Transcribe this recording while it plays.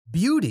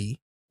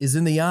Beauty is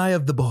in the eye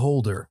of the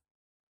beholder.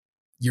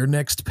 Your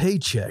next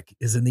paycheck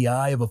is in the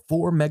eye of a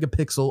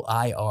 4-megapixel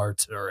IR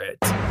turret.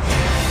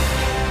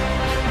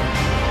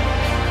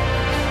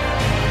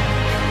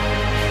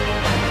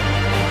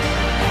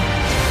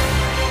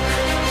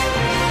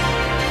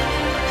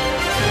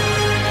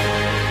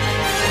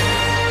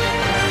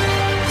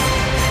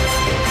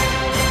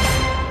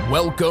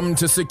 Welcome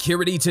to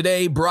Security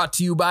Today, brought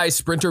to you by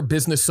Sprinter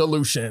Business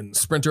Solutions.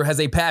 Sprinter has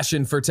a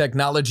passion for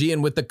technology,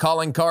 and with the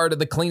calling card of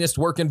the cleanest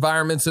work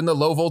environments in the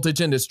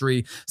low-voltage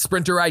industry,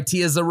 Sprinter IT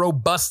is a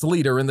robust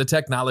leader in the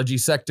technology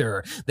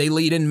sector. They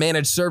lead in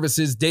managed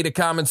services,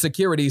 datacom, and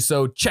security,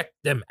 so check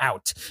them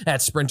out at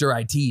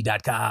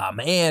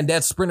sprinterit.com and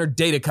at Sprinter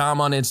Datacom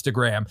on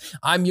Instagram.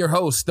 I'm your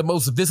host, the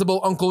most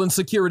visible uncle in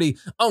security,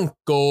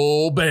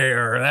 Uncle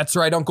Bear. That's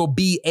right, Uncle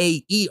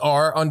BAER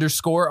 _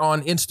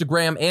 on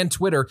Instagram and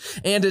Twitter,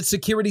 and at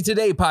Security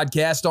Today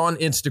Podcast on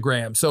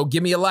Instagram. So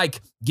give me a like,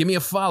 give me a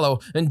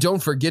follow, and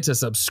don't forget to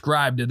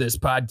subscribe to this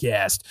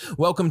podcast.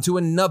 Welcome to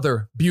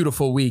another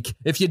beautiful week.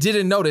 If you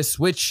didn't notice,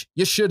 which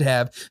you should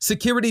have,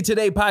 Security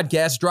Today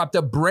Podcast dropped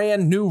a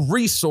brand new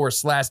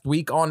resource last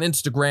week on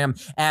Instagram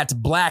at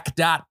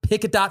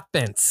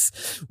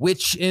black.picket.fence,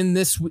 which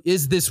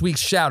is this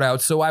week's shout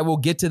out. So I will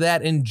get to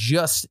that in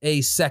just a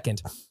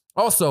second.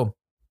 Also,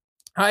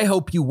 I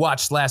hope you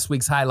watched last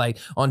week's highlight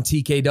on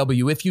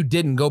TKW. If you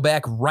didn't, go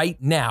back right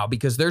now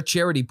because their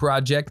charity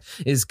project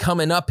is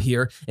coming up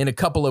here in a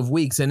couple of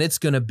weeks and it's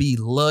going to be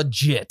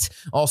legit.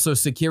 Also,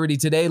 Security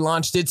Today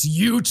launched its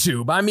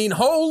YouTube. I mean,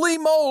 holy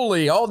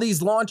moly, all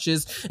these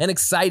launches and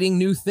exciting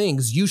new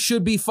things. You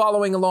should be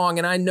following along,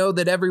 and I know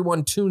that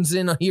everyone tunes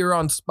in here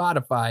on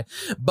Spotify,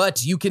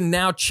 but you can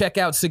now check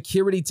out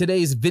Security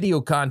Today's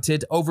video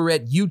content over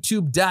at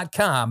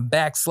youtube.com/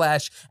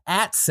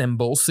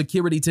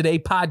 Security Today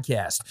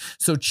Podcast.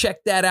 So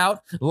check that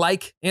out,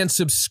 like and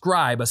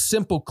subscribe. A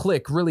simple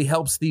click really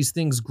helps these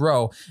things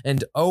grow.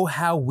 And oh,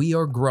 how we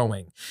are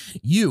growing.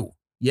 You,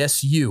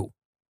 yes, you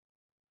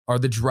are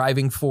the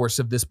driving force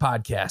of this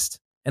podcast.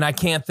 And I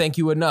can't thank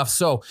you enough.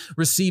 So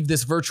receive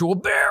this virtual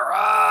bear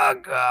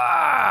hug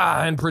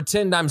and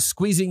pretend I'm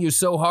squeezing you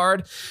so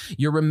hard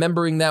you're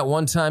remembering that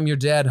one time your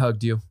dad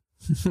hugged you.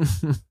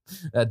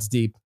 That's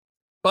deep.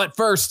 But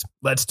first,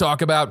 let's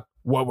talk about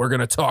what we're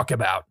going to talk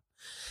about.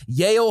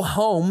 Yale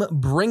Home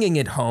bringing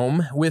it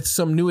home with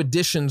some new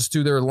additions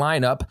to their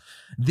lineup.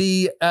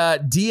 The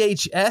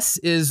DHS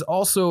is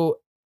also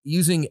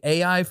using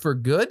AI for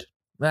good.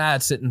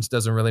 That sentence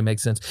doesn't really make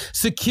sense.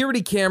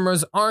 Security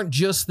cameras aren't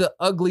just the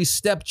ugly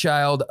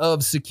stepchild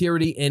of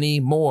security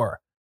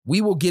anymore.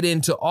 We will get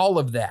into all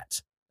of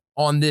that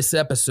on this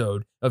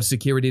episode of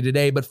Security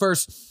Today. But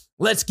first,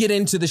 let's get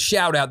into the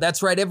shout out.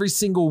 That's right. Every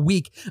single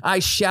week, I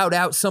shout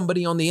out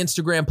somebody on the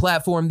Instagram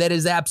platform that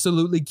is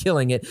absolutely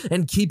killing it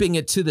and keeping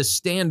it to the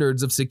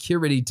standards of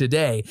Security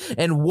Today.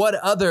 And what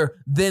other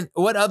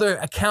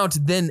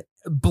account than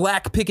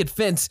Black Picket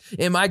Fence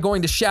am I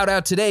going to shout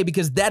out today?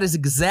 Because that is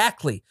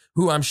exactly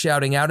who I'm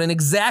shouting out and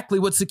exactly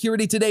what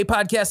Security Today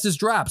Podcast has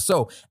dropped.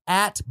 So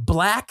at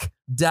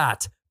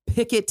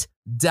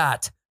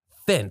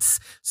black.picket.fence,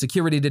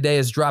 Security Today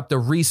has dropped a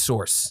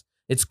resource.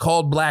 It's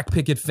called Black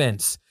Picket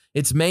Fence.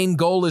 Its main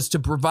goal is to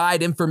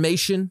provide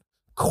information,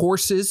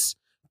 courses,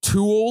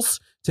 tools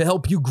to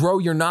help you grow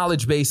your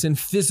knowledge base in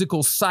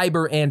physical,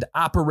 cyber, and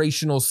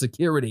operational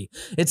security.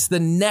 It's the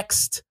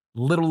next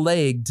little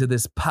leg to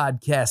this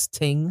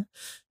podcasting.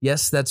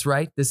 Yes, that's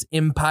right. This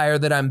empire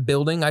that I'm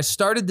building. I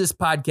started this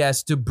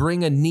podcast to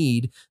bring a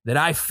need that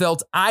I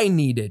felt I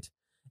needed.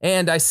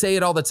 And I say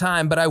it all the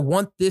time, but I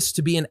want this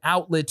to be an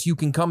outlet you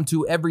can come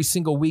to every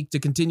single week to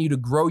continue to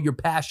grow your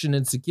passion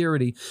and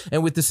security.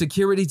 And with the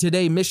Security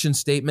Today mission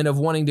statement of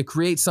wanting to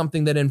create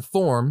something that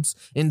informs,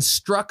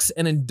 instructs,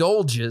 and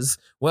indulges,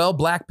 well,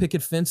 Black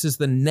Picket Fence is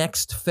the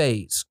next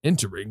phase,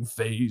 entering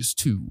phase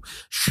 2.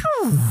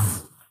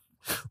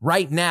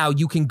 Right now,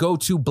 you can go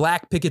to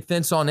Black Picket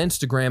Fence on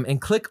Instagram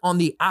and click on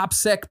the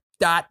OPSEC.pdf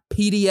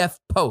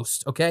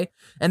post, okay?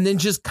 And then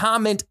just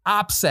comment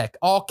OPSEC,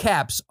 all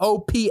caps,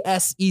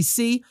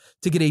 OPSEC,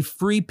 to get a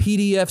free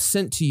PDF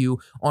sent to you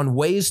on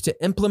ways to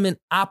implement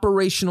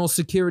operational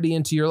security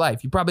into your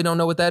life. You probably don't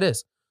know what that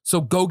is. So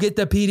go get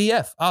the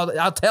PDF.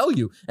 I'll tell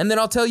you, and then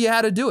I'll tell you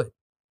how to do it.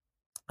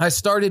 I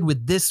started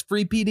with this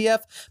free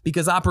PDF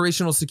because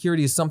operational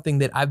security is something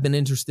that I've been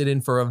interested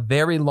in for a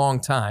very long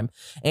time,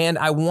 and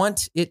I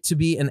want it to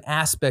be an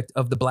aspect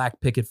of the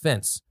Black Picket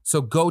Fence.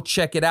 So go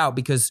check it out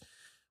because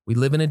we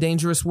live in a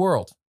dangerous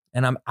world,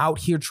 and I'm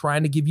out here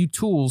trying to give you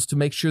tools to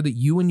make sure that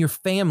you and your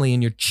family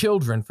and your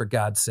children, for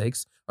God's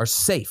sakes, are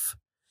safe.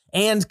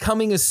 And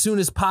coming as soon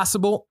as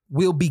possible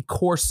will be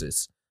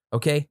courses,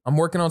 okay? I'm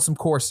working on some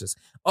courses,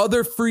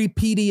 other free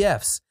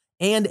PDFs,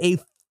 and a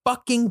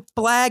fucking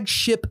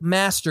flagship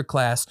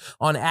masterclass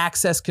on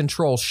access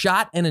control,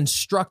 shot and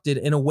instructed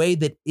in a way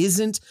that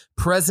isn't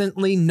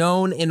presently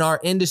known in our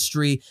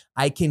industry.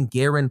 I can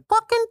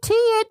guarantee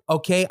it.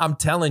 Okay, I'm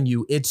telling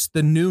you, it's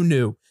the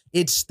new.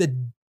 It's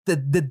the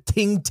the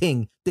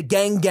ting, the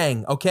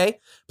gang, okay?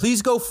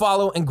 Please go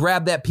follow and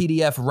grab that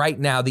PDF right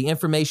now. The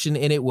information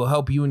in it will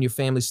help you and your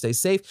family stay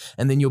safe,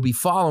 and then you'll be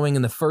following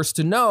and the first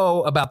to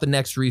know about the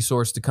next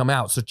resource to come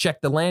out. So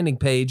check the landing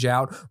page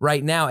out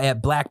right now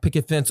at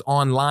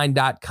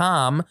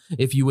blackpicketfenceonline.com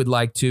if you would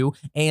like to,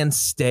 and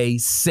stay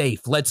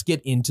safe. Let's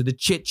get into the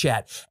chit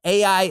chat.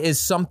 AI is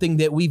something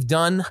that we've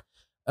done,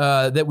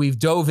 that we've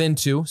dove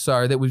into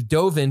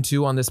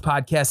on this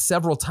podcast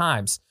several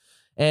times.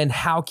 And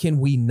how can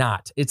we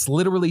not? It's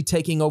literally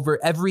taking over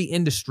every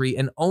industry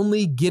and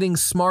only getting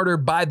smarter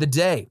by the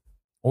day,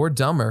 or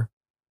dumber,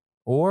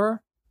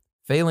 or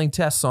failing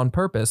tests on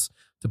purpose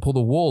to pull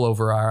the wool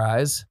over our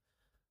eyes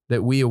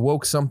that we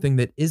awoke something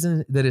that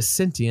is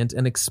sentient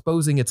and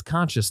exposing its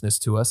consciousness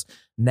to us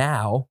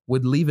now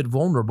would leave it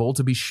vulnerable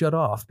to be shut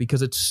off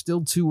because it's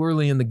still too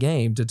early in the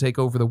game to take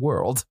over the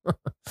world.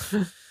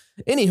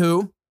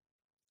 Anywho,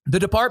 the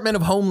Department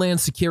of Homeland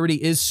Security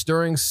is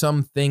stirring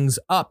some things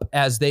up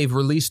as they've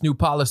released new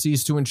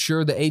policies to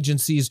ensure the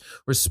agency's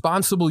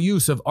responsible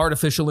use of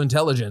artificial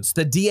intelligence.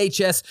 The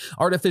DHS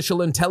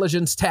Artificial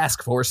Intelligence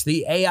Task Force,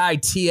 the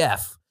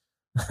AITF,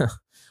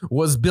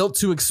 was built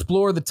to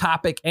explore the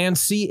topic and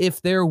see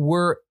if there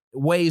were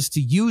ways to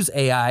use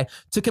AI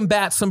to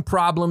combat some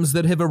problems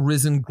that have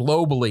arisen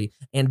globally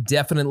and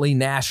definitely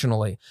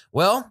nationally.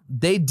 Well,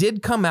 they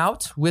did come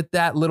out with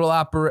that little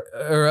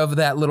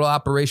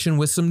operation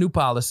with some new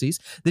policies.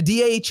 The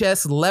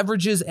DHS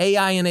leverages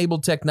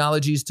AI-enabled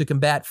technologies to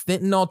combat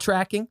fentanyl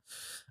tracking,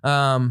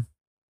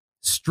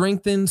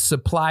 strengthen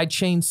supply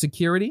chain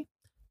security,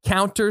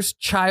 counters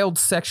child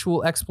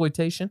sexual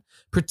exploitation,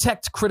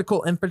 protect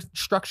critical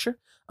infrastructure,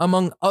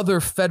 among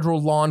other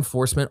federal law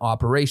enforcement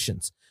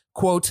operations.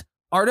 Quote,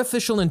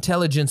 artificial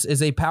intelligence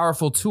is a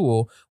powerful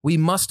tool we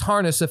must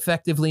harness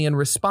effectively and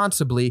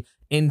responsibly,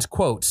 end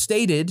quote,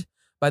 stated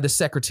by the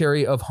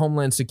Secretary of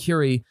Homeland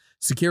Security,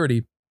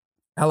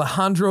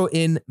 Alejandro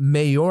N.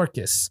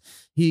 Mayorkas.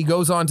 He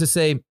goes on to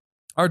say,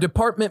 our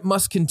department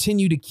must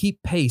continue to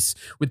keep pace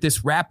with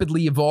this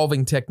rapidly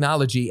evolving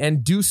technology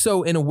and do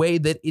so in a way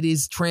that it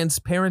is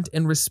transparent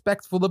and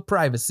respectful of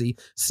privacy,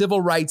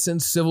 civil rights,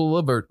 and civil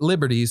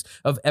liberties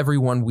of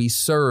everyone we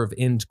serve,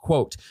 end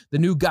quote. The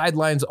new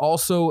guidelines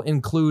also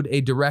include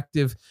a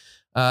directive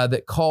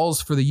that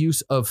calls for the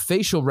use of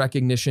facial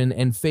recognition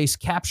and face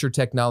capture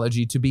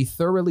technology to be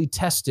thoroughly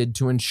tested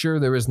to ensure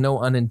there is no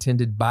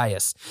unintended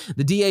bias.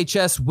 The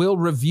DHS will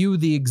review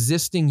the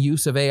existing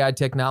use of AI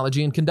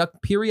technology and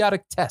conduct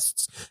periodic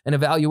tests and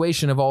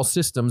evaluation of all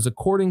systems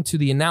according to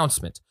the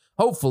announcement.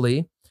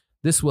 Hopefully,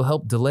 this will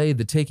help delay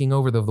the taking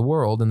over of the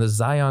world and the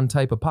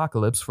Zion-type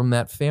apocalypse from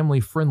that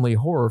family-friendly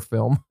horror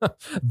film,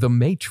 The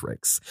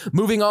Matrix.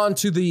 Moving on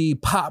to the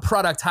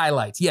product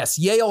highlights. Yes,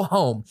 Yale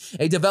Home,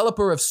 a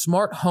developer of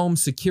smart home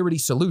security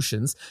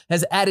solutions,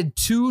 has added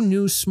 2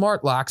 new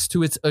smart locks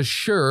to its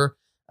Assure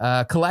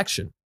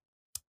collection.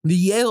 The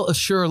Yale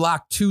Assure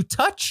Lock 2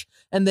 Touch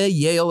and the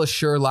Yale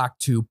Assure Lock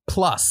 2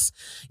 Plus.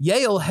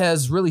 Yale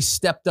has really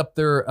stepped up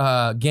their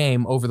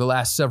game over the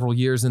last several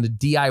years in the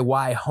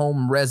DIY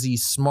home resi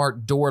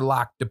smart door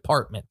lock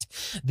department.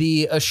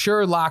 The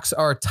Assure locks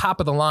are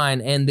top of the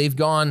line, and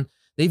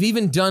they've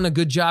even done a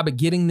good job at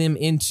getting them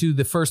into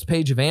the first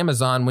page of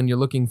Amazon when you're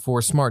looking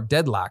for smart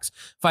deadlocks,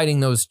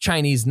 fighting those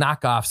Chinese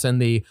knockoffs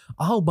and the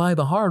I'll buy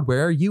the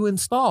hardware you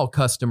install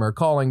customer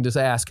calling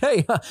to ask,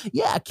 hey,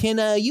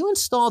 can you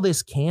install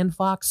this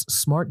CanFox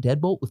smart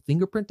deadbolt with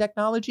fingerprint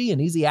technology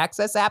and easy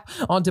access app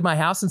onto my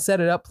house and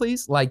set it up,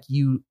 please? Like,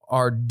 you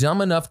are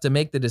dumb enough to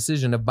make the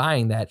decision of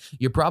buying that.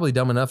 You're probably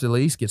dumb enough to at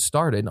least get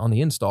started on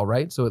the install,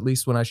 right? So at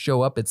least when I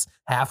show up, it's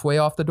halfway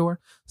off the door.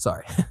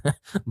 Sorry, a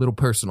little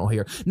personal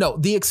here. No,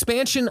 the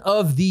expansion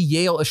of the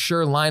Yale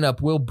Assure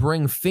lineup will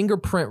bring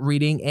fingerprint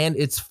reading and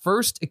its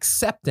first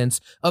acceptance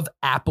of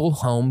Apple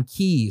Home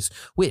keys,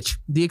 which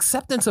the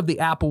acceptance of the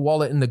Apple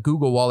Wallet and the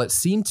Google Wallet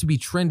seem to be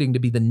trending to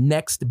be the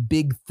next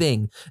big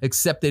thing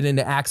accepted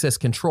into access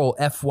control.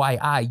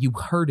 FYI, you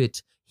heard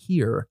it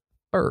here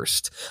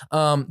first.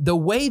 The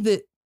way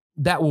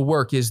that will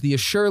work is the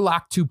Assure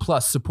Lock 2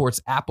 Plus supports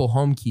Apple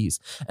Home keys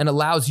and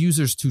allows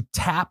users to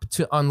tap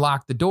to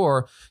unlock the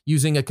door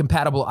using a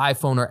compatible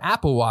iPhone or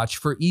Apple Watch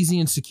for easy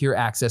and secure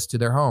access to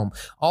their home.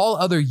 All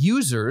other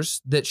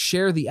users that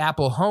share the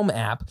Apple Home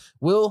app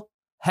will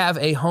have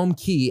a home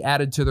key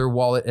added to their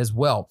wallet as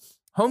well.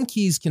 Home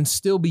keys can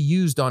still be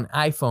used on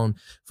iPhone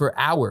for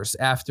hours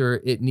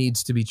after it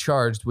needs to be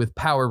charged with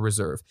power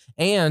reserve,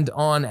 and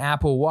on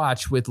Apple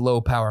Watch with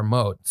low power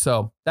mode.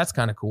 So that's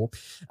kind of cool.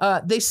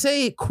 They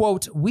say,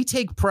 quote, we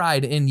take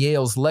pride in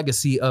Yale's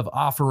legacy of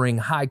offering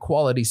high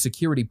quality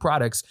security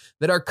products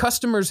that our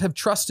customers have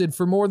trusted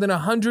for more than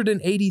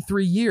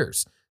 183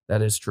 years.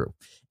 That is true.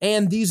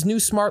 And these new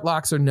smart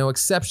locks are no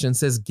exception,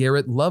 says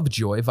Garrett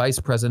Lovejoy, Vice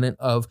President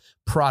of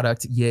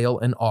Product, Yale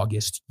and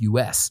August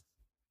US.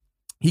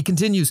 He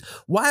continues,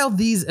 while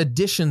these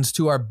additions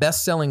to our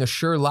best-selling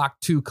Assure Lock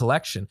 2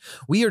 collection,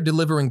 we are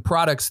delivering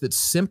products that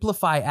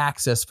simplify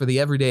access for the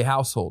everyday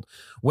household,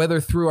 whether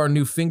through our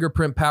new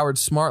fingerprint-powered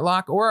smart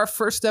lock or our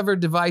first-ever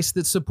device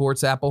that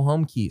supports Apple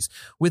Home keys.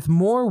 With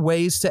more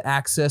ways to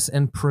access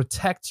and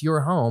protect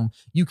your home,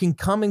 you can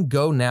come and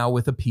go now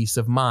with a peace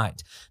of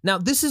mind. Now,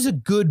 this is a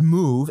good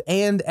move,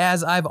 and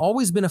as I've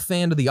always been a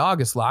fan of the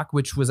August lock,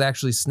 which was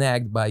actually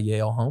snagged by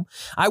Yale Home,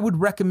 I would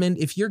recommend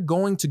if you're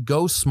going to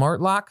go smart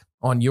lock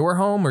on your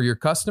home or your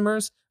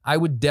customers, I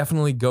would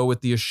definitely go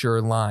with the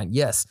Assure line.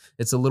 Yes,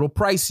 it's a little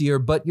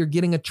pricier, but you're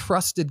getting a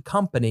trusted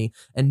company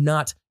and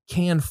not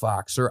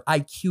CanFox or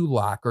IQ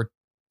Lock or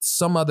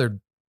some other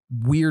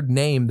weird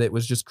name that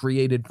was just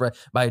created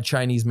by a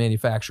Chinese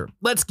manufacturer.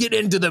 Let's get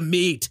into the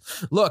meat.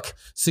 Look,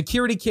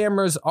 security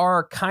cameras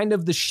are kind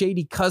of the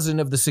shady cousin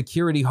of the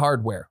security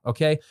hardware,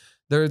 okay?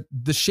 They're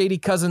the shady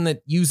cousin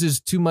that uses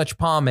too much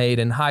pomade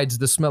and hides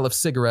the smell of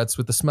cigarettes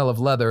with the smell of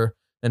leather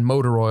and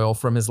motor oil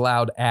from his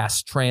loud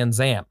ass Trans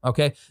Am,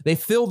 okay? They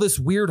fill this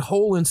weird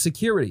hole in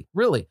security,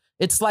 really.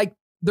 It's like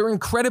they're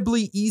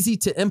incredibly easy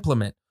to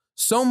implement.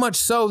 So much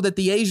so that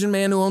the Asian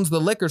man who owns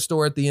the liquor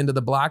store at the end of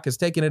the block has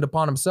taken it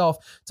upon himself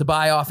to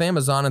buy off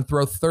Amazon and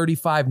throw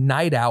 35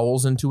 night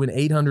owls into an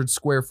 800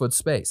 square foot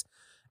space.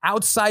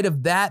 Outside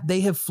of that,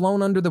 they have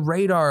flown under the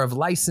radar of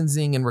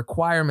licensing and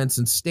requirements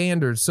and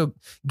standards. So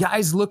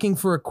guys looking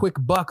for a quick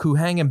buck who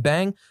hang and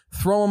bang,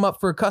 throw them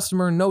up for a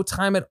customer in no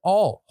time at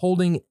all,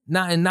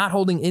 not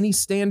holding any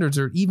standards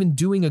or even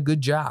doing a good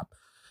job.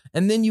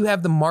 And then you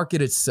have the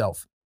market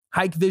itself.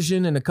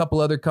 Hikvision and a couple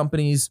other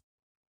companies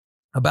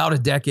about a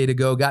decade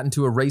ago got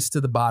into a race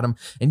to the bottom,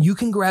 and you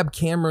can grab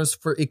cameras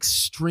for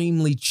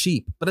extremely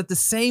cheap. But at the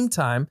same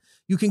time,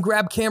 you can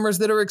grab cameras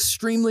that are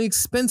extremely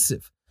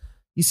expensive.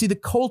 You see, the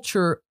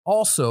culture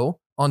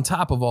also, on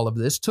top of all of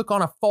this, took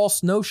on a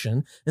false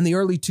notion in the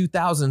early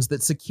 2000s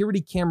that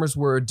security cameras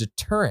were a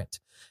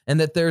deterrent and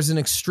that there's an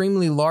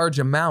extremely large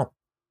amount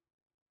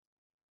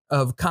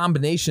of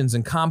combinations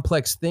and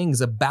complex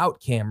things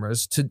about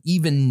cameras to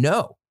even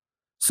know.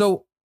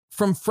 So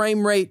from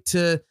frame rate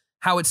to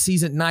how it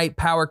sees at night,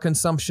 power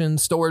consumption,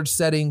 storage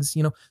settings,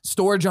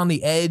 storage on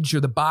the edge or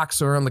the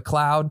box or on the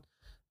cloud,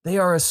 they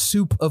are a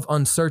soup of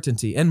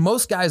uncertainty. And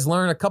most guys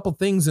learn a couple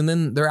things and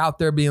then they're out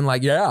there being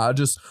like, yeah,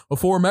 just a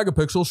 4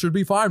 megapixel should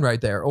be fine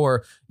right there.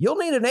 Or you'll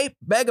need an 8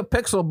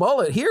 megapixel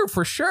bullet here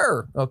for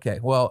sure. Okay,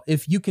 well,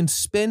 if you can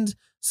spend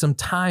some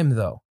time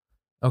though,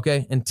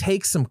 okay, and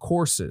take some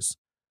courses,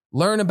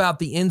 learn about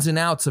the ins and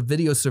outs of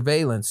video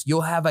surveillance,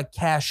 you'll have a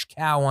cash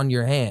cow on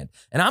your hand.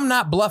 And I'm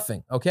not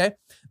bluffing, okay?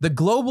 The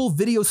global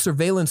video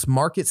surveillance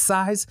market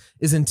size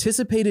is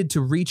anticipated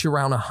to reach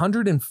around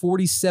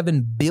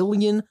 $147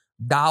 billion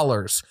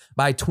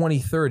by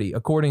 2030,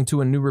 according to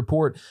a new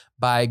report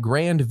by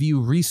Grand View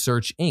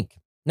Research, Inc.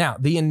 Now,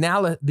 the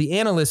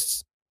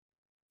analysts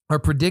are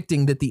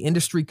predicting that the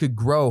industry could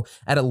grow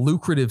at a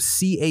lucrative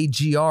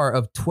CAGR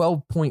of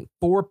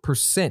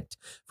 12.4%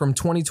 from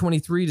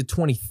 2023 to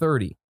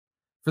 2030.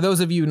 For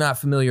those of you not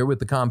familiar with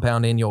the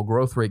compound annual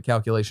growth rate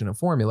calculation and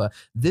formula,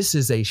 this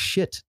is a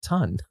shit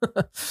ton.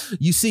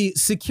 You see,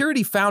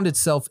 security found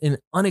itself in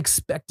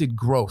unexpected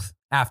growth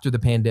after the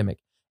pandemic.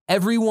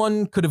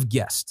 Everyone could have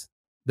guessed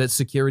that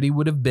security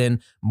would have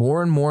been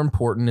more and more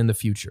important in the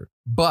future.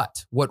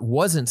 But what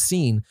wasn't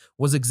seen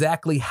was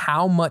exactly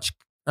how much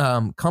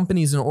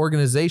companies and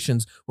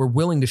organizations were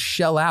willing to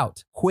shell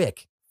out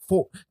quick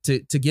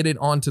to get it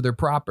onto their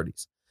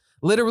properties.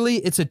 Literally,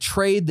 it's a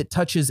trade that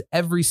touches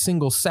every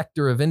single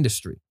sector of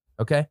industry,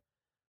 okay?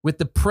 With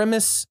the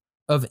premise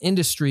of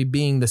industry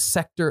being the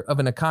sector of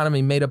an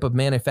economy made up of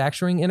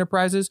manufacturing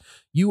enterprises,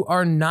 you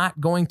are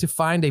not going to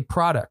find a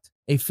product,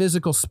 a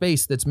physical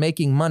space that's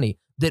making money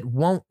that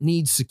won't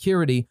need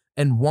security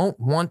and won't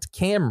want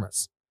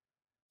cameras.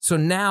 So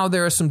now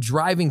there are some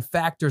driving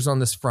factors on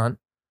this front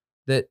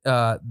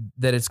that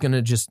it's going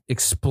to just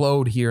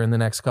explode here in the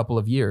next couple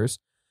of years.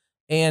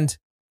 And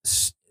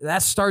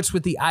that starts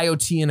with the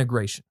IoT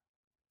integration.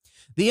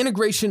 The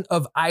integration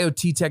of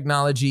IoT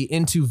technology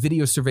into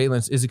video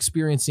surveillance is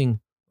experiencing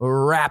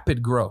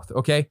rapid growth,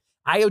 okay?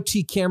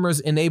 IoT cameras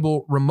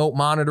enable remote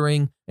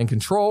monitoring and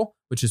control,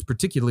 which is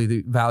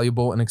particularly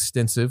valuable and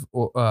extensive,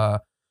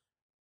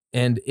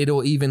 and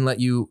it'll even let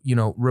you,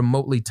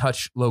 remotely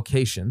touch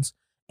locations.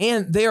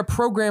 And they are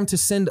programmed to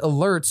send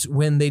alerts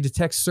when they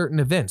detect certain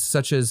events,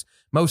 such as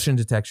motion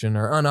detection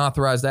or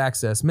unauthorized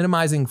access,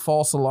 minimizing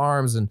false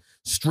alarms and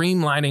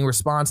streamlining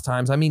response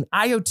times. I mean,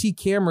 IoT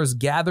cameras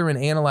gather and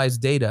analyze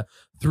data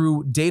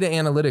through data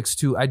analytics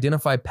to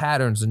identify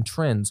patterns and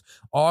trends,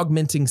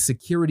 augmenting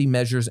security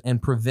measures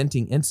and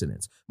preventing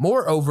incidents.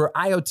 Moreover,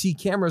 IoT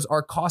cameras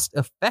are cost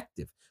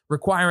effective,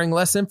 requiring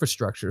less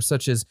infrastructure,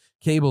 such as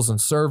cables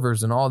and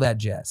servers and all that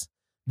jazz,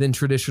 than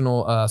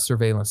traditional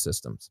surveillance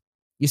systems.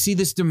 You see,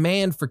 this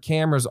demand for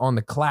cameras on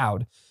the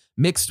cloud,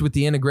 mixed with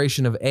the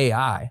integration of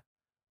AI,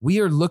 we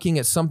are looking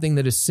at something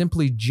that is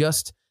simply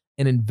just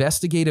an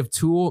investigative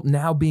tool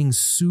now being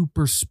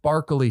super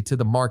sparkly to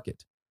the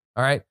market.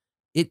 All right?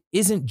 It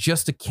isn't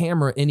just a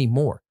camera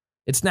anymore.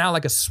 It's now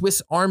like a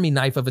Swiss Army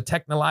knife of a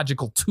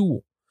technological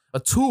tool, a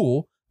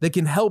tool that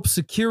can help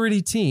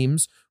security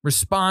teams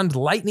respond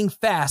lightning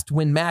fast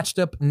when matched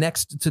up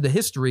next to the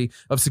history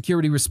of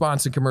security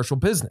response in commercial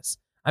business.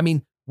 I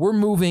mean, we're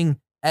moving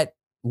at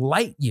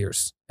light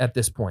years at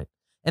this point.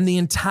 And the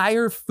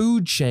entire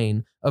food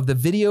chain of the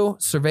video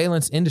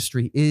surveillance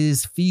industry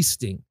is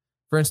feasting.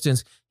 For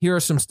instance, here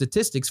are some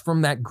statistics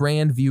from that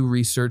Grand View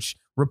Research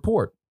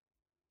report.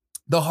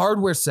 The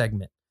hardware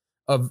segment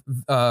of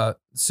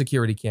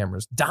security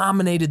cameras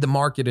dominated the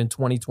market in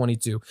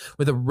 2022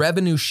 with a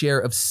revenue share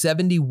of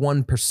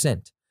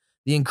 71%.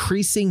 The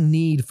increasing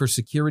need for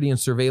security and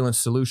surveillance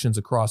solutions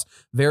across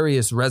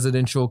various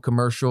residential,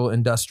 commercial,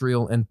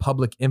 industrial, and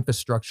public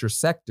infrastructure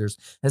sectors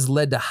has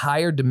led to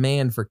higher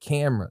demand for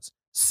cameras,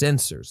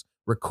 sensors,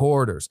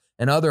 recorders,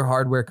 and other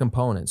hardware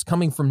components,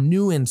 coming from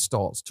new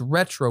installs to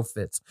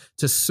retrofits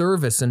to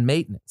service and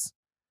maintenance.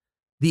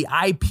 The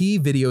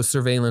IP video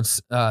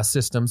surveillance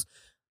systems,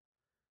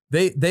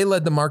 they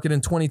led the market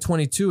in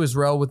 2022 as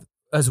well with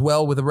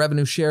a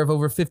revenue share of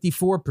over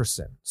 54%.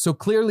 So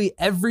clearly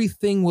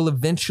everything will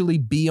eventually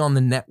be on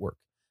the network.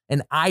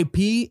 And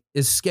IP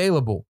is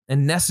scalable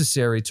and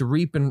necessary to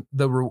reap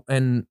the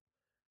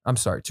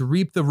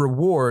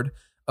reward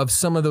of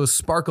some of those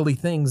sparkly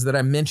things that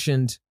I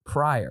mentioned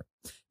prior.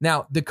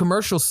 Now, the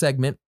commercial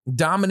segment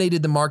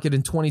dominated the market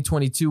in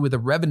 2022 with a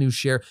revenue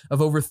share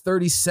of over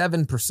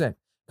 37%.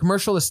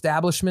 Commercial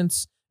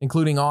establishments,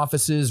 including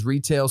offices,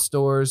 retail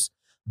stores,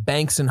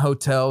 banks, and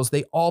hotels,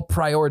 they all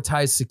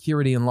prioritize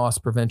security and loss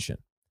prevention.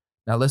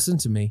 Now, listen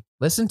to me,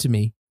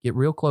 get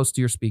real close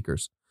to your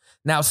speakers.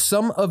 Now,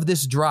 some of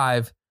this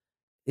drive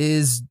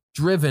is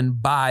driven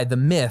by the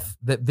myth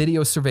that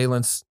video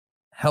surveillance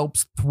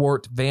helps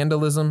thwart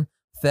vandalism,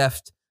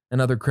 theft,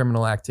 and other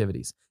criminal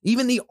activities.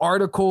 Even the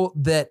article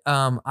that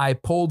I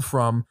pulled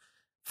from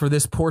for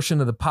this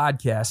portion of the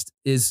podcast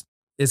is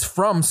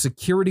from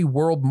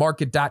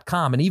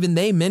securityworldmarket.com. And even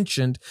they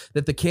mentioned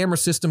that the camera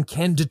system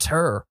can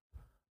deter.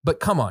 But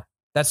come on,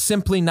 that's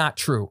simply not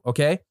true,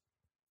 okay?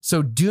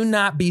 So do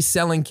not be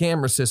selling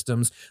camera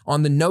systems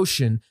on the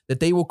notion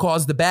that they will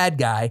cause the bad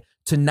guy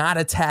to not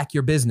attack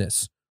your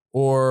business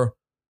or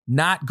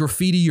not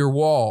graffiti your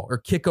wall or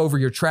kick over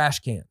your trash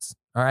cans.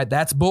 All right,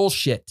 that's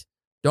bullshit.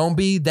 Don't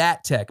be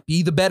that tech.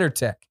 Be the better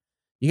tech.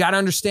 You got to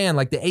understand,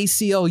 like the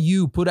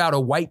ACLU put out a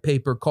white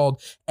paper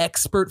called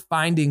Expert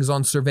Findings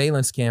on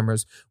Surveillance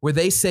Cameras, where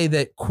they say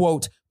that,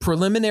 quote,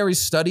 preliminary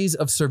studies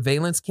of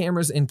surveillance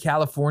cameras in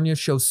California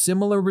show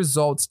similar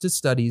results to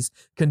studies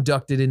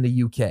conducted in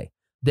the UK,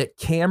 that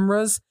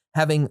cameras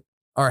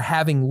are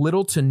having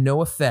little to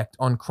no effect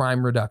on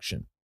crime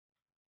reduction.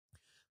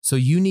 So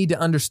you need to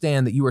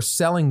understand that you are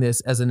selling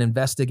this as an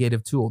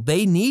investigative tool.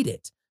 They need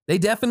it. They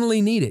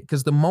definitely need it,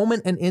 because the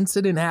moment an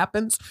incident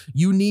happens,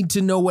 you need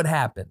to know what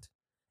happened.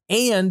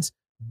 And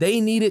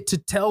they need it to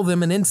tell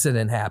them an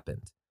incident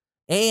happened.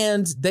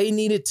 And they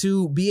need it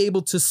to be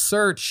able to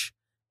search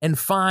and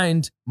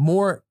find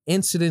more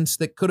incidents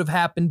that could have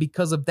happened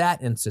because of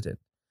that incident.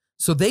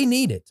 So they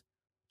need it.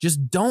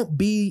 Just don't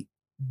be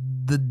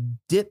the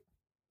dip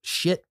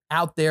shit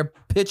out there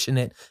pitching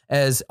it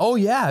as, oh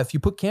yeah, if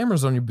you put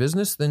cameras on your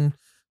business, then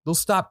they'll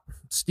stop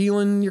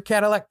stealing your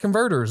Cadillac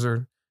converters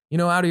or,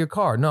 out of your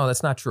car. No,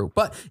 that's not true.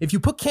 But if you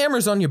put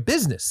cameras on your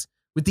business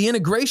with the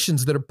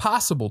integrations that are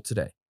possible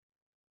today,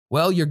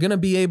 well, you're going to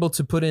be able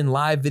to put in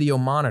live video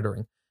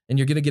monitoring, and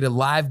you're going to get a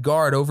live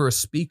guard over a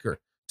speaker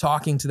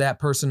talking to that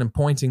person and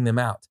pointing them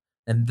out.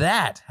 And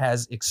that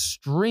has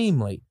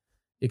extremely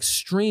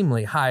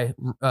high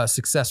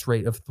success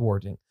rate of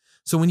thwarting.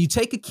 So when you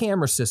take a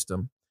camera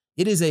system,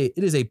 it is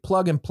a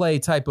plug and play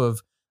type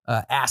of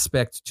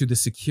aspect to the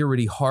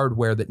security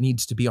hardware that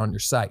needs to be on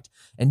your site.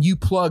 And you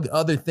plug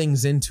other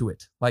things into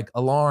it, like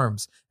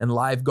alarms and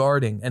live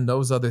guarding and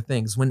those other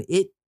things. When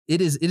it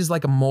is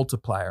like a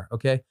multiplier,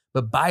 okay?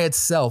 But by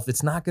itself,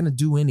 it's not going to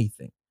do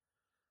anything.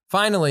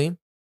 Finally,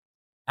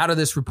 out of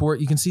this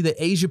report, you can see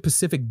that Asia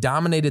Pacific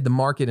dominated the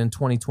market in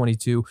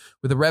 2022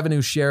 with a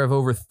revenue share of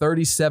over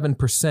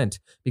 37%,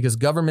 because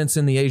governments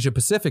in the Asia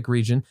Pacific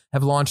region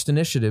have launched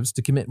initiatives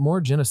to commit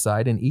more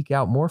genocide and eke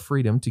out more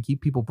freedom to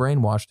keep people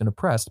brainwashed and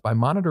oppressed by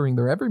monitoring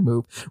their every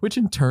move, which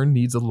in turn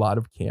needs a lot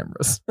of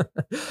cameras.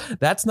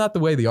 That's not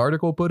the way the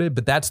article put it,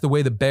 but that's the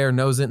way the bear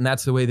knows it, and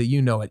that's the way that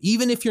you know it.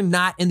 Even if you're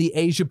not in the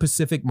Asia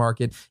Pacific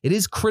market, it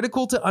is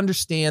critical to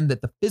understand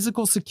that the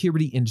physical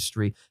security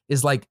industry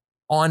is like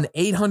on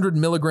 800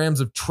 milligrams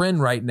of Tren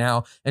right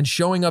now and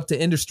showing up to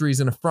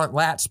industries in a front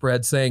lat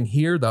spread saying,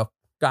 here the f***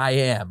 I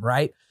am,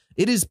 right?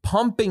 It is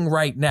pumping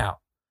right now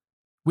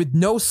with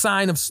no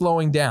sign of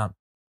slowing down.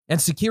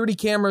 And security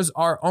cameras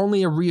are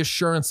only a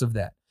reassurance of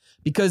that.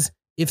 Because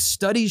if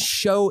studies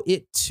show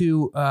it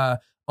to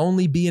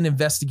only be an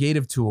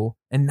investigative tool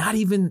and not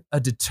even a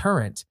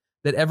deterrent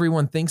that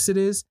everyone thinks it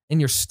is, and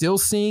you're still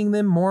seeing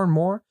them more and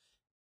more,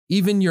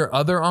 even your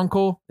other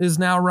uncle is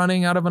now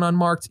running out of an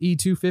unmarked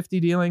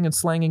E250 dealing and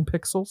slanging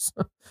pixels.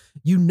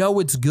 You know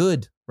it's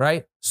good,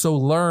 right? So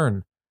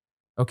learn,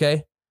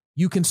 okay?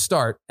 You can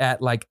start at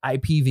like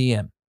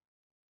IPVM.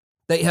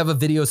 They have a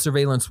video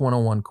surveillance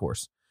 101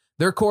 course.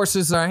 Their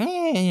courses are,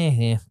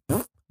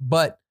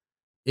 but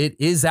it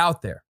is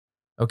out there,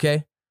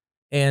 okay?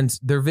 And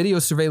their video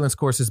surveillance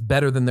course is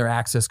better than their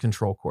access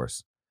control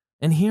course.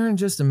 And here in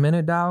just a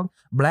minute, dog,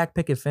 Black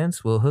Picket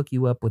Fence will hook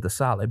you up with a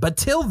solid. But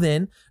till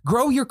then,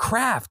 grow your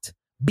craft.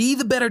 Be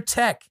the better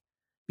tech.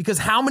 Because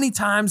how many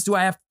times do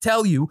I have to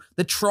tell you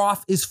the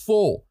trough is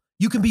full?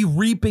 You can be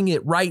reaping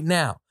it right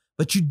now,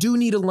 but you do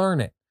need to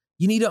learn it.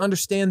 You need to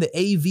understand the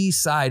AV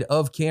side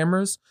of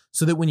cameras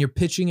so that when you're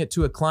pitching it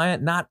to a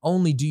client, not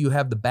only do you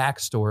have the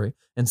backstory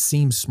and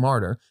seem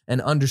smarter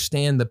and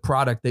understand the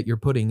product that you're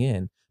putting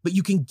in, but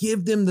you can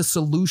give them the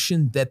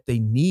solution that they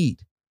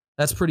need.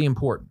 That's pretty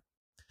important.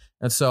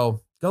 And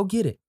so go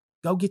get it.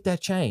 Go get that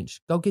change.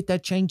 Go get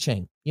that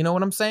chain. You know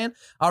what I'm saying?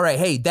 All right.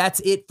 Hey, that's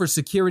it for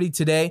Security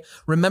Today.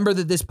 Remember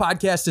that this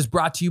podcast is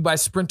brought to you by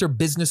Sprinter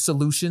Business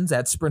Solutions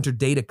at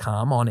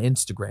SprinterData.com on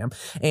Instagram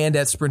and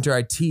at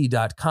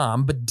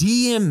SprinterIT.com. But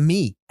DM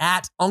me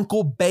at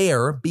Uncle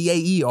Bear,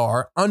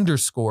 BAER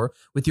 _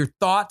 with your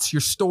thoughts,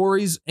 your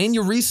stories, and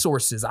your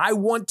resources. I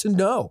want to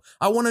know.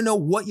 I want to know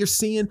what you're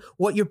seeing,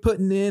 what you're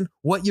putting in,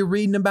 what you're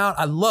reading about.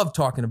 I love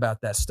talking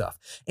about that stuff.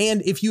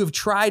 And if you have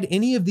tried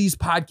any of these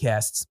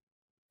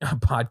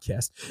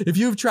if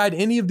you've tried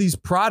any of these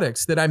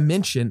products that I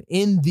mention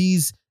in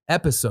these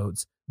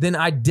episodes, then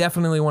I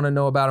definitely want to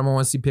know about them. I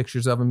want to see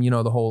pictures of them, you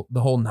know, the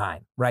whole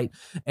nine, right?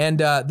 And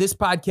this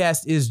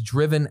podcast is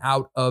driven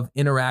out of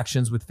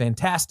interactions with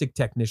fantastic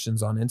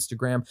technicians on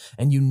Instagram.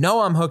 And you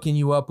know I'm hooking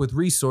you up with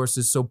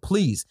resources, so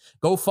please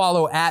go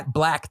follow at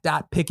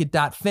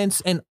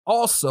black.picket.fence and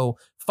also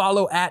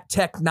follow at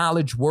Tech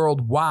Knowledge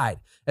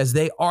Worldwide, as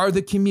they are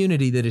the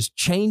community that is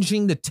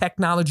changing the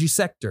technology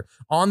sector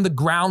on the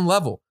ground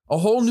level, a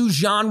whole new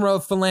genre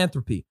of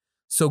philanthropy.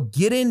 So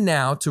get in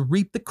now to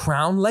reap the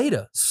crown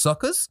later,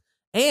 suckers.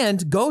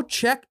 And go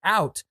check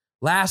out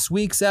last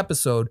week's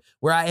episode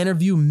where I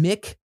interview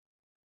Mick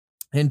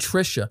and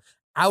Trisha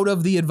out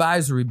of the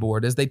advisory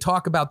board as they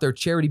talk about their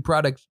charity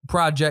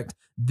project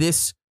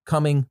this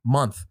coming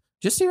month.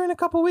 Just here in a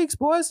couple weeks,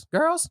 boys,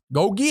 girls,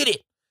 go get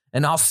it.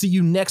 And I'll see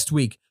you next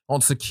week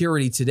on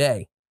Security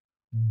Today.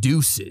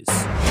 Deuces.